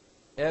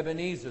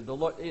 Ebenezer. The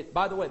Lord.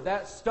 By the way,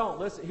 that stone,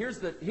 listen, here's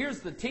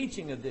the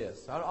teaching of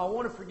this. I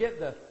want to forget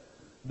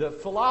the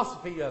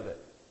philosophy of it.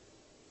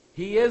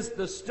 He is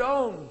the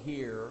stone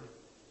here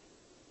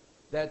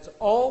that's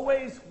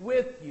always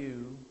with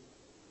you,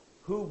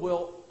 who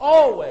will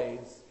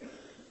always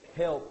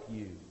help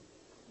you.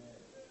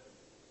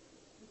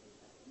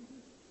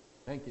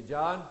 Thank you,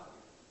 John.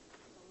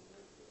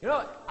 You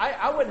know,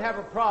 I wouldn't have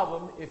a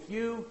problem if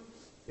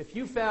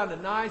you found a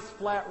nice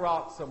flat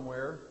rock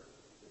somewhere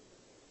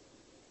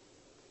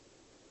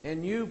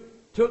and you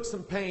took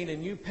some paint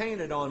and you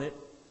painted on it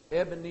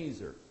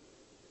Ebenezer.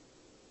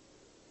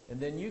 And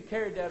then you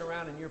carried that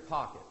around in your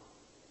pocket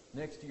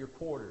next to your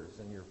quarters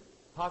and your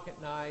pocket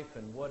knife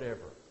and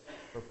whatever.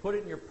 Or put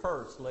it in your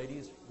purse,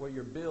 ladies, where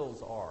your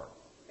bills are.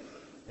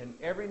 And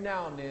every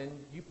now and then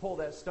you pull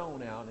that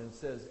stone out and it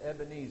says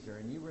Ebenezer,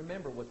 and you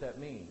remember what that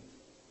means.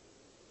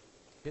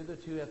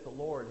 Hitherto hath the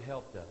Lord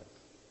helped us.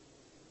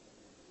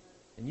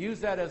 And use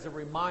that as a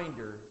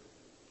reminder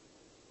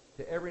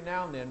to every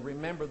now and then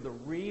remember the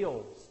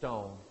real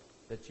stone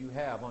that you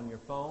have on your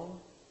phone.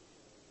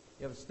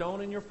 You have a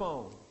stone in your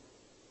phone.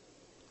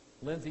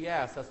 Lindsay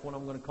asked, that's what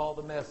I'm going to call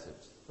the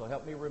message. So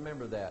help me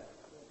remember that.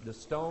 The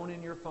stone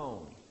in your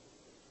phone.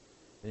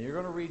 And you're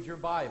going to read your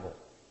Bible.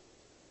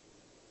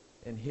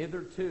 And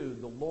hitherto,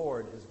 the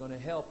Lord is going to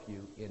help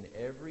you in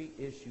every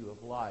issue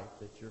of life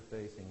that you're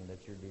facing and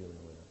that you're dealing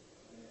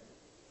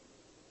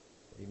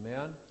with.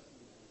 Amen?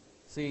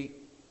 See,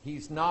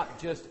 He's not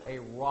just a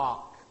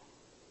rock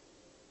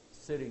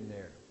sitting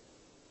there.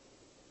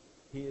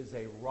 He is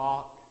a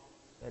rock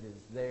that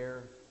is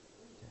there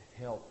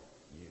to help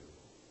you.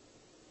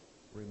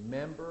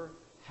 Remember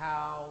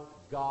how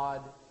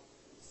God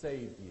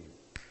saved you.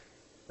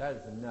 That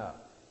is enough.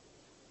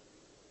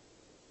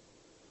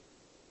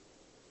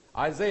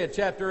 Isaiah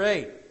chapter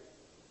 8.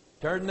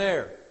 Turn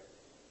there.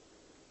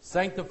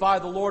 Sanctify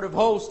the Lord of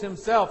hosts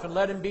Himself, and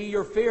let Him be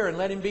your fear, and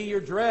let Him be your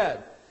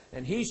dread.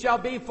 And He shall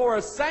be for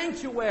a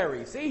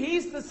sanctuary. See,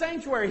 He's the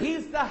sanctuary.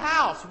 He's the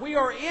house. We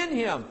are in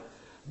Him.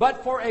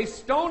 But for a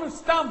stone of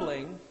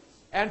stumbling,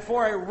 and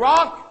for a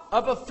rock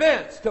of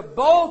offense to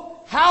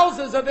both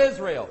houses of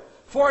Israel,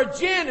 for a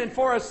gin and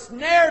for a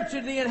snare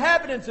to the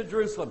inhabitants of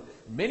Jerusalem.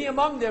 Many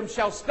among them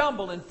shall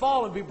stumble and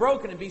fall and be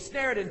broken and be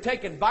snared and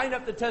taken. Bind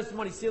up the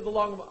testimony sealed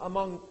along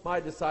among my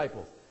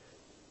disciples.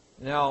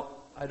 Now,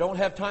 I don't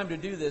have time to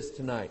do this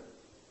tonight.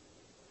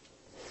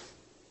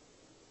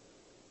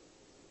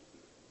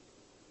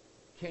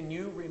 Can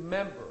you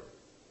remember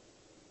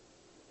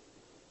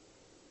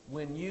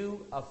when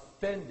you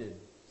offended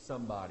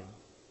somebody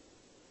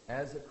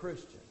as a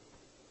Christian?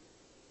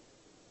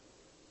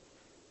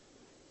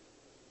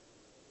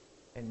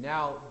 And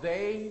now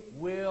they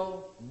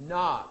will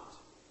not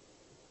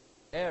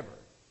ever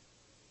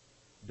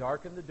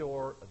darken the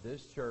door of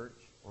this church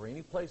or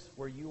any place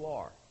where you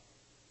are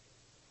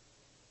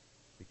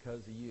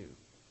because of you.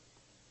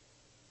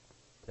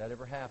 Has that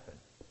ever happened?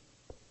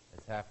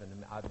 It's happened to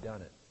me. I've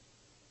done it.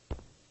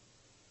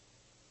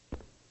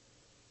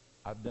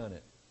 I've done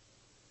it.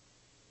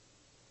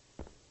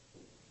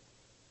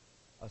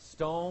 A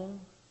stone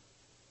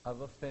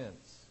of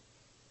offense.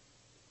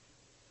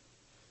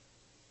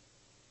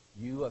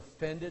 You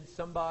offended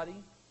somebody.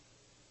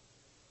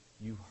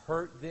 You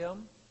hurt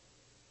them.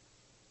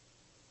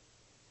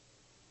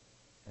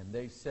 And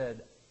they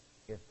said,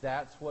 if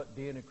that's what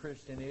being a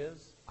Christian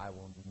is, I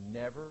will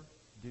never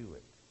do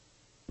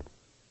it.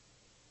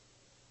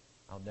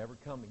 I'll never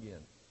come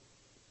again.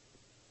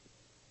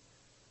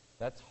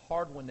 That's a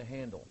hard one to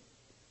handle.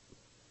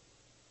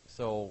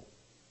 So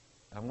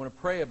I'm going to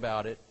pray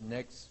about it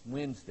next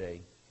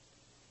Wednesday.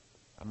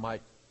 I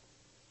might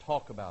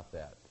talk about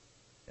that.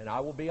 And I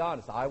will be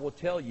honest, I will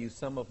tell you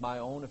some of my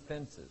own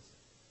offenses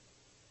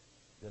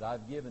that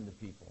I've given to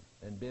people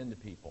and been to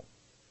people.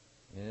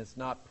 And it's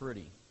not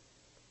pretty.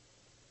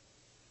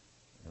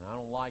 And I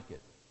don't like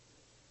it.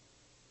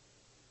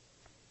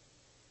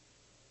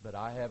 But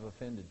I have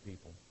offended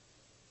people.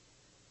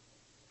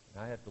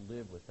 And I have to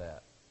live with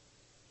that.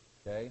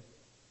 Okay?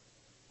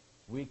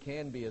 We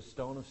can be a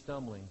stone of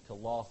stumbling to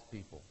lost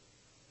people.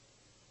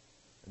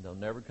 And they'll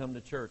never come to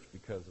church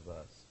because of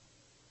us.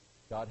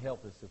 God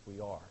help us if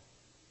we are.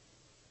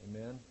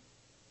 Amen?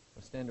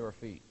 Let's stand to our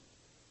feet.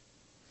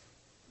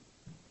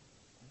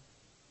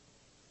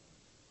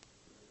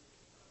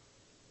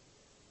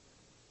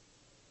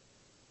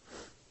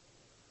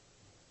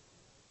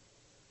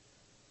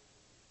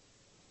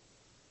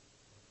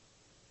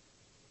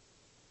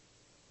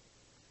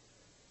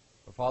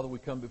 Father, we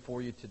come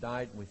before you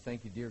tonight, and we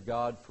thank you, dear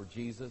God, for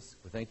Jesus.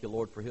 We thank you,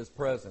 Lord, for his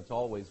presence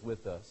always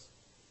with us.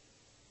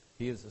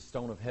 He is a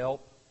stone of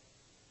help.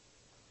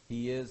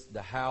 He is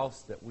the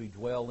house that we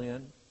dwell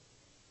in.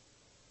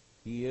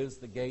 He is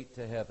the gate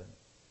to heaven.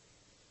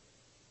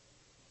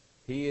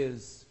 He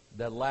is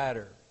the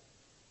ladder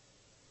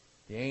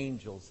the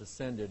angels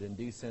ascended and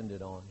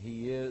descended on.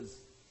 He is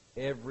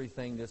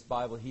everything this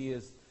Bible. He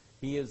is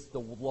the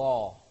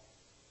law,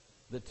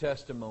 the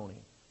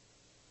testimony,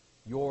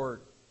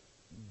 your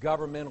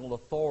governmental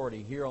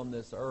authority here on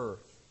this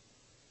earth.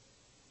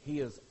 He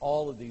is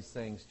all of these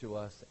things to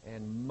us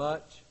and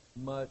much,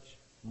 much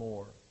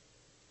more.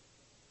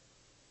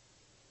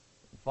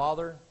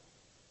 Father,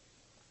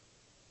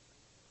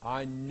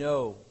 I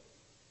know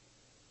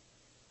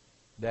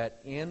that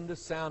in the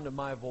sound of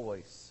my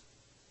voice,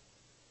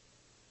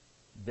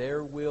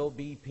 there will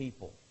be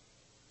people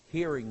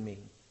hearing me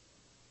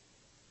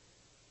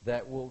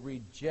that will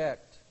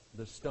reject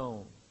the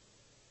stone.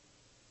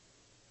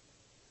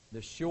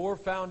 The sure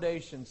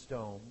foundation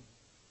stone,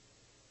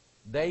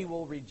 they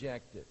will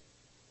reject it.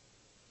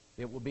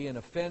 It will be an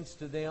offense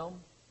to them,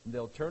 and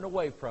they'll turn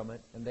away from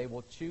it, and they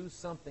will choose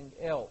something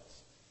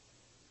else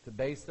to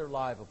base their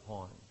life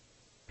upon.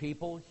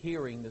 People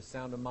hearing the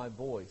sound of my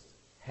voice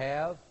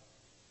have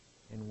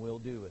and will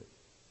do it.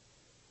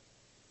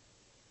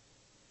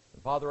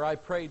 And Father, I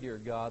pray, dear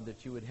God,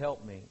 that you would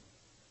help me.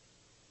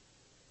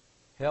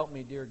 Help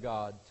me, dear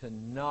God, to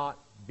not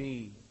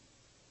be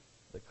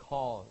the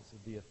cause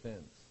of the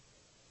offense.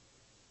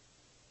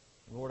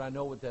 Lord, I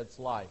know what that's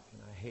like,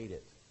 and I hate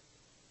it.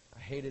 I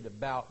hate it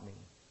about me.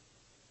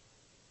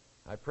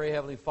 I pray,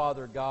 Heavenly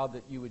Father, God,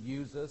 that you would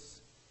use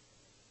us.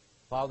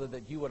 Father,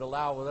 that you would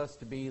allow us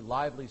to be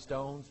lively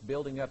stones,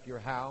 building up your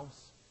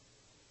house.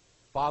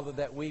 Father,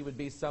 that we would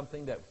be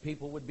something that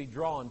people would be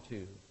drawn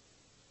to.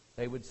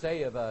 They would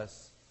say of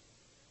us,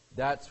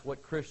 that's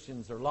what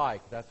Christians are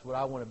like. That's what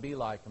I want to be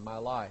like in my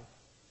life.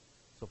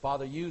 So,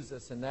 Father, use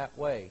us in that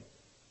way.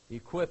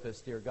 Equip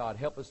us, dear God.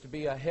 Help us to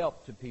be a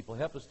help to people.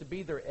 Help us to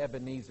be their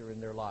Ebenezer in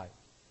their life.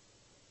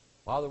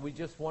 Father, we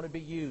just want to be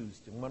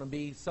used and want to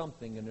be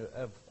something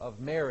of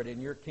merit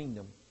in your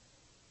kingdom.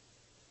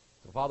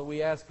 So, Father,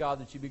 we ask, God,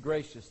 that you be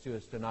gracious to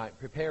us tonight.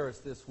 Prepare us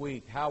this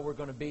week, how we're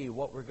going to be,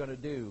 what we're going to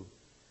do.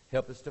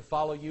 Help us to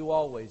follow you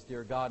always,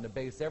 dear God, and to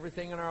base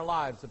everything in our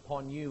lives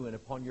upon you and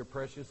upon your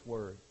precious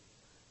word.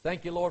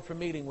 Thank you, Lord, for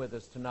meeting with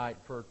us tonight,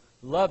 for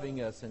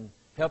loving us and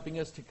helping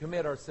us to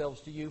commit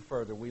ourselves to you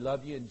further. We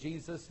love you in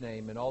Jesus'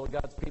 name, and all of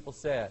God's people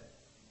said,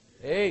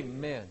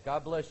 amen.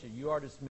 God bless you. You are dismissed.